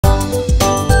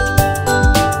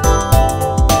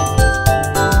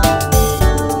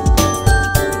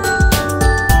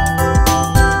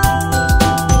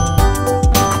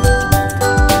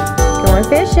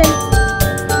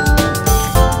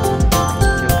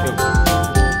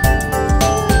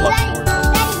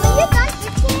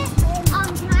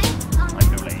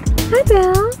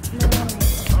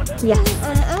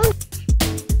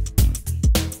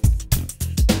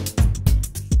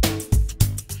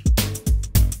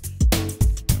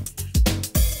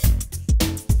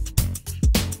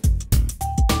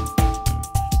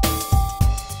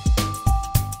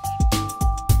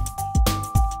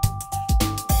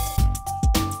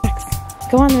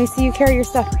Go on, let me see you carry your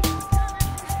stuff.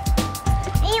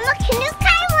 Hey, look, can you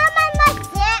carry one of my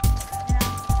sticks?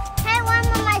 Carry one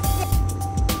of my sticks.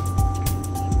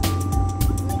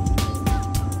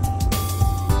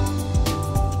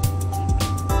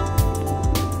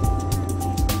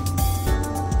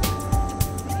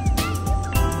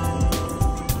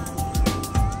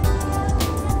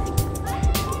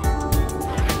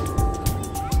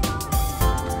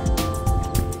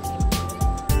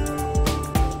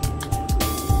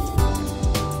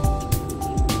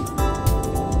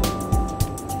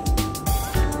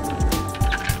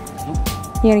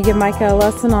 You gonna give Micah a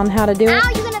lesson on how to do it? How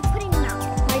are you gonna put it in your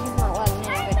mouth? I just not letting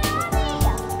it.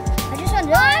 I just want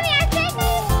to. Mommy, I can't.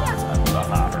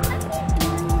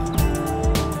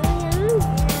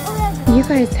 You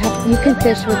guys you can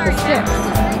fish with the sticks.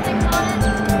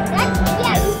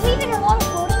 Yeah, we leave it in water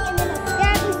floating and then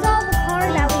we saw the car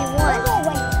that we won.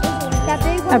 That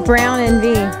big one. A brown NV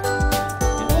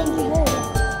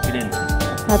You didn't.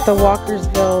 at the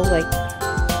Walkersville Lake.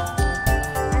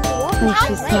 And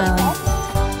she's smiling.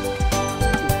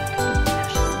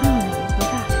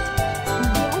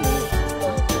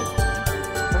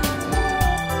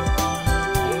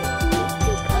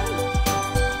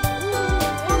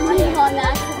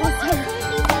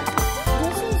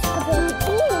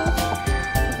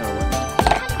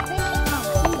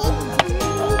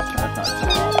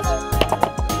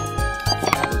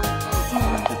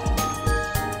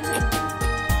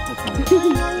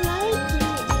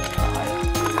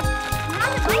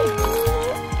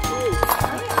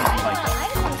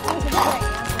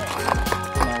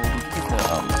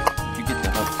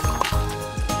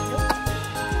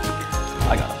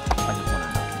 I got it. I just wanted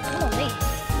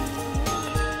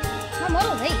What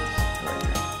are these?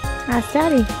 Ask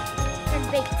Daddy.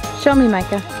 They're baked. Show me,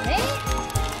 Micah. Okay.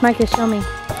 Micah, show me.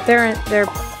 They're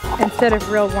instead of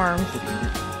real worms.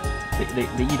 They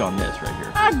eat on this right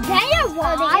here. They are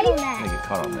why? They get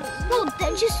caught on this. No,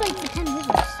 they're just like the 10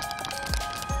 wizards.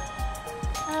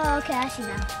 Oh, okay, I see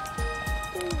now.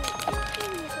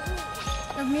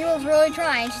 The Miro's really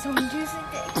trying. She's holding 2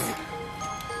 sticks.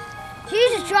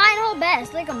 She's just trying her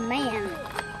best, like a man.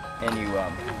 And you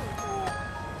How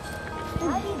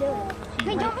are you doing?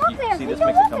 Hey, don't you look there. see Hey, this don't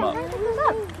makes it look come there. up. Don't look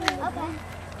up. Okay.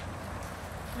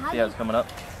 see how it's coming up?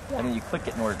 And then you click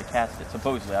it in order to cast it.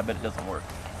 Supposedly, I bet it doesn't work.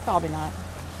 Probably not.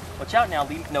 Watch out now,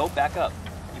 Lee. No, back up.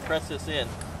 You press this in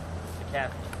to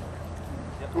cast it.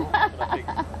 Yep, that's what I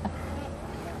figured.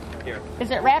 Here.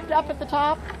 Is it wrapped up at the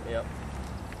top? Yep.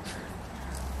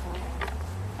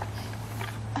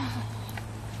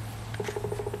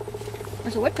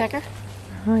 There's a woodpecker.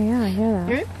 Oh yeah, I hear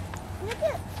that.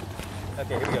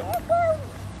 Okay, here we go.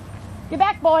 Get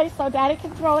back, boys, so Daddy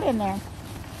can throw it in there.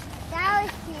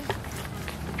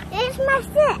 There's my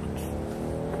six.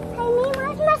 Hey,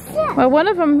 where's my six? Well, one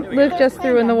of them Luke just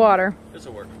threw in the water. This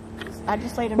will work. I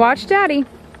just laid him. Watch Daddy.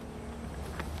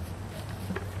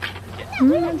 There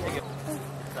you go.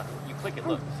 You click it.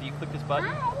 Look. So you click this button.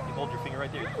 You hold your finger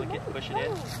right there. You click it. Push it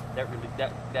in.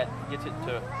 That gets it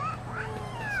to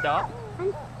stop.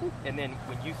 And then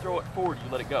when you throw it forward,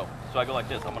 you let it go. So I go like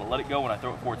this. I'm going to let it go when I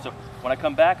throw it forward. So when I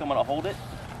come back, I'm going to hold it.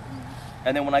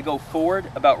 And then when I go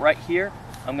forward, about right here,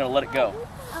 I'm going to let it go.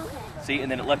 Okay. See?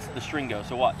 And then it lets the string go.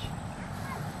 So watch.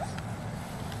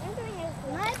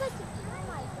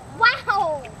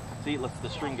 Wow! See? It lets the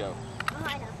string go. Oh,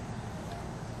 I know.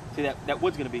 See, that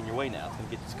wood's going to be in your way now. It's going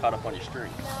to get caught up on your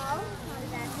string. No, not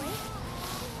exactly.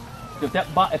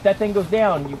 If that thing goes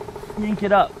down, you yank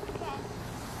it up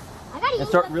I gotta and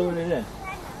start reeling it in.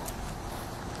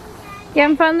 You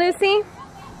having fun, Lucy?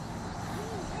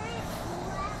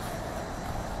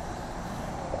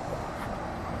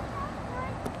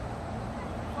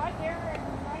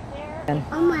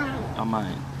 On mine. On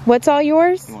mine. What's all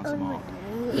yours? You want some more?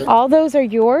 All those are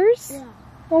yours? Yeah.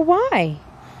 Well, why?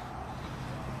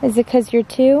 Is it because you're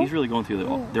two? He's really going through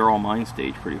the they're all mine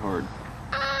stage pretty hard.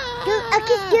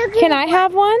 Can I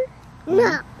have one?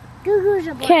 No. Google's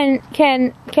a boy.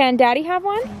 Can Daddy have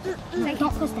one? I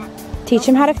can't push that. Teach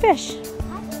him how to fish.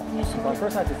 Well,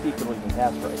 first I have to see if we can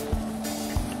cast right.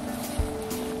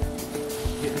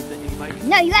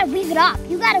 No, you gotta weave it up.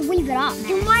 You gotta weave it up.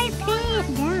 Do my pants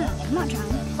down. I'm not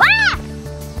trying. Ah!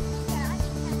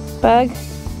 Bug.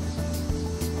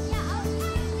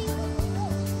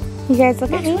 You guys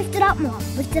look at me. Lift it up more.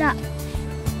 Lift it up.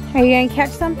 Are you gonna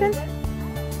catch something?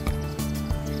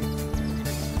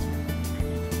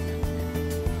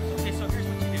 Okay, so here's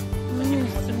what you do. Like if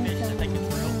you want the fish to think it's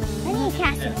real, I need to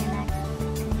cast it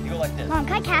again. you go like this. Mom,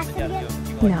 can I cast it You gotta again? do it.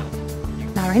 You go like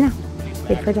No, not right now.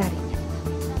 Wait for Daddy.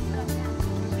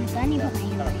 I need to put my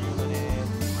hand on it.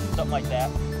 Something like that.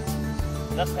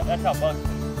 That's how bugs.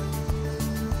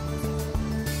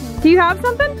 Do you have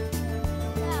something? No,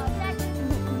 it's actually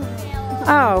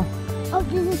Oh. Oh,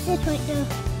 this is fish right there.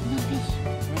 No fish.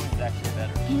 This is actually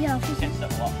better. Yeah, fish. Hits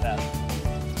them a lot faster.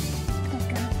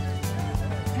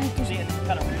 See, and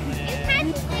kind of reel it in.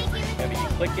 Maybe you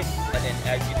click it, and then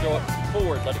as you throw it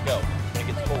forward, let it go. When it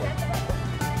gets forward.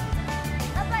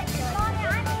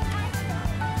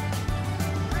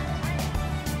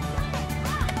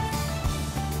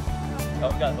 Oh,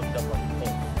 it got hooked up on the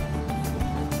pole.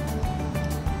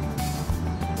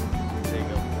 There you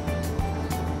go.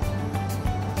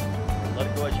 Let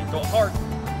it go as you throw it hard.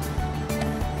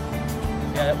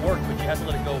 Yeah, that worked, but you have to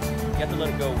let it go. You have to let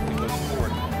it go when it goes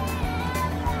forward.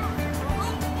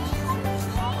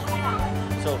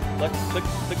 So let's click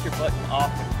your button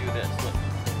off when you do this. Look.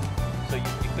 So you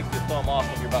click your thumb off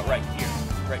when you're about right here.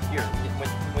 Right here.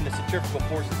 When the centrifugal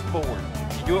force is forward.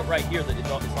 You do it right here, that it's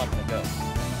not going to go.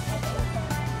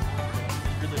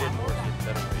 It really didn't work. It's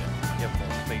better for you. You have more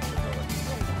space to throw it.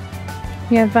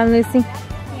 You having fun, Lucy?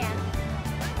 Yeah.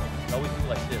 I always do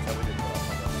like this. I would just put off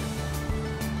my button.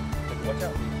 Watch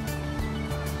out.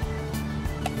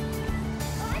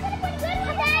 I did a pretty good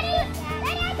one, Daddy.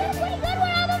 Daddy, I did a pretty good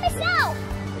one all by myself.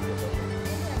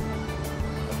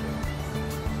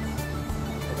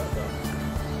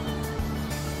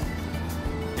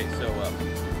 Okay, so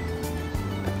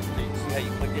see how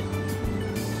you click it?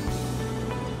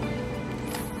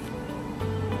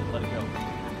 Let it go.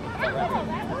 Let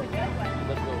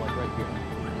it go like right here.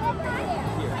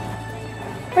 Here.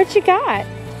 What you got?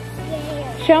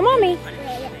 Show mommy.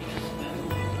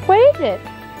 What is it?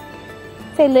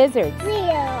 Say lizards.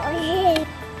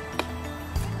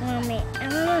 Mommy,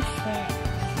 I'm almost sick.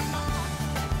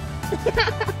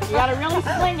 You gotta really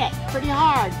fling it pretty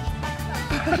hard.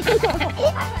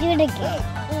 Do it again.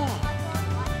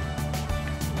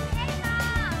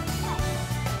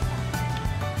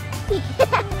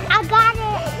 I got it.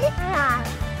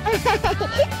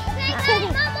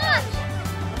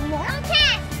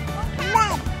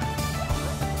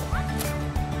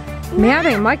 Man, I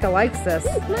think Micah likes this.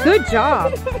 Good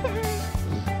job.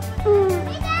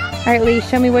 All right, Lee,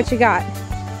 show me what you got.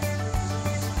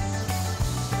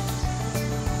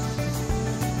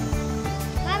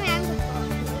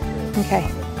 Okay.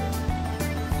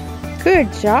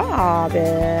 Good job.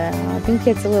 I think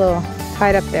it's a little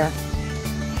tied up there.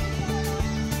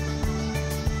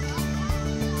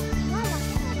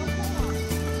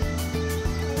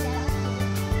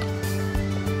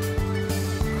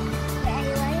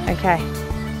 Okay.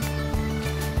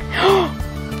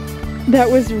 That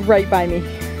was right by me.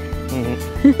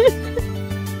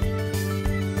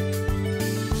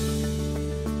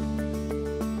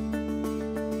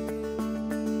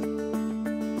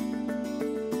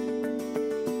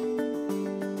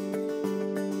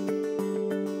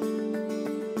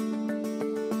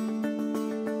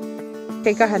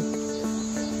 Okay, go ahead.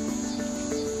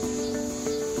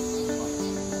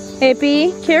 Hey,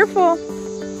 be careful.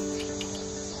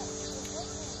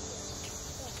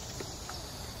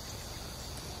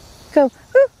 Go. Ooh,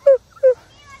 ooh, ooh.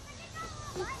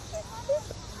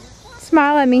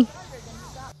 Smile at me.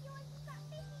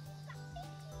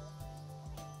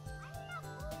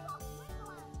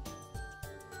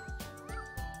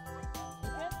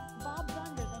 Bob's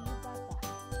under, then you've got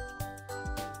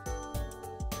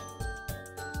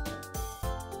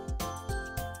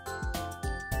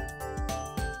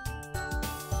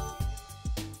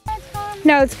that.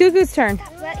 No, it's Gugu's turn.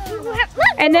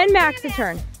 And then Max's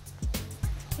turn.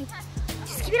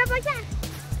 Just keep it up like that.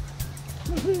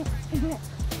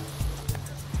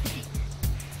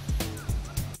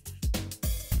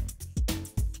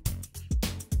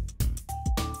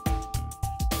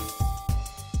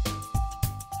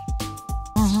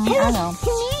 I know.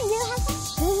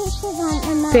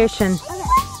 Fishing.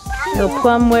 It'll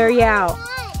plumb wear you out.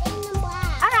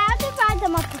 I'll divide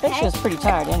them up. Okay? Fish was pretty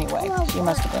tired anyway. She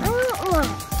must have been.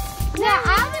 Yeah,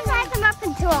 I'll divide them up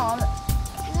into one,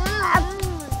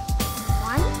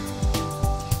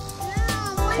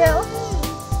 two.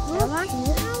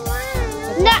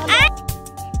 No,